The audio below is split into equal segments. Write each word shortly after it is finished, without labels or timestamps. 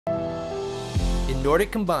In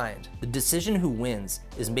Nordic Combined, the decision who wins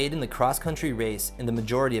is made in the cross-country race in the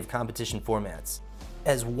majority of competition formats.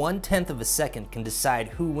 As 1/10 of a second can decide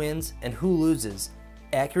who wins and who loses,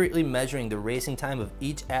 accurately measuring the racing time of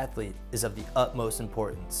each athlete is of the utmost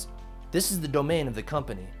importance. This is the domain of the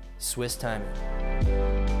company, Swiss Timing.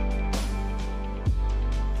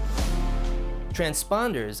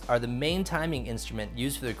 Transponders are the main timing instrument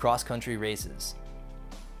used for the cross-country races.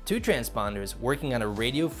 Two transponders working on a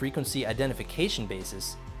radio frequency identification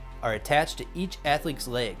basis are attached to each athlete's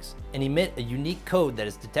legs and emit a unique code that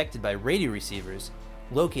is detected by radio receivers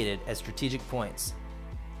located at strategic points.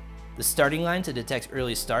 The starting line to detect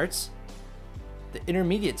early starts, the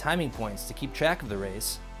intermediate timing points to keep track of the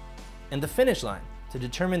race, and the finish line to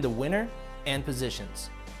determine the winner and positions.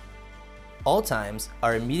 All times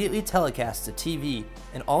are immediately telecast to TV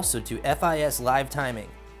and also to FIS live timing,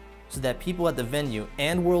 so that people at the venue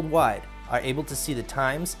and worldwide are able to see the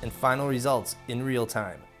times and final results in real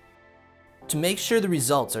time. To make sure the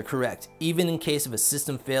results are correct, even in case of a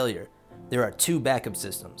system failure, there are two backup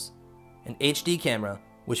systems: an HD camera,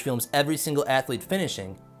 which films every single athlete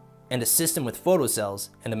finishing, and a system with photocells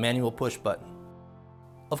and a manual push button.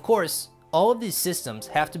 Of course, all of these systems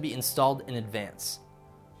have to be installed in advance.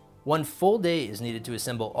 1 full day is needed to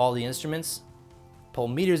assemble all the instruments, pull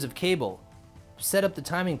meters of cable, set up the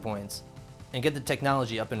timing points, and get the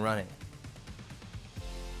technology up and running.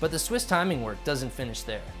 But the Swiss timing work doesn't finish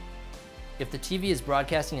there. If the TV is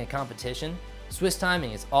broadcasting a competition, Swiss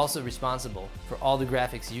Timing is also responsible for all the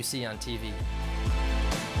graphics you see on TV.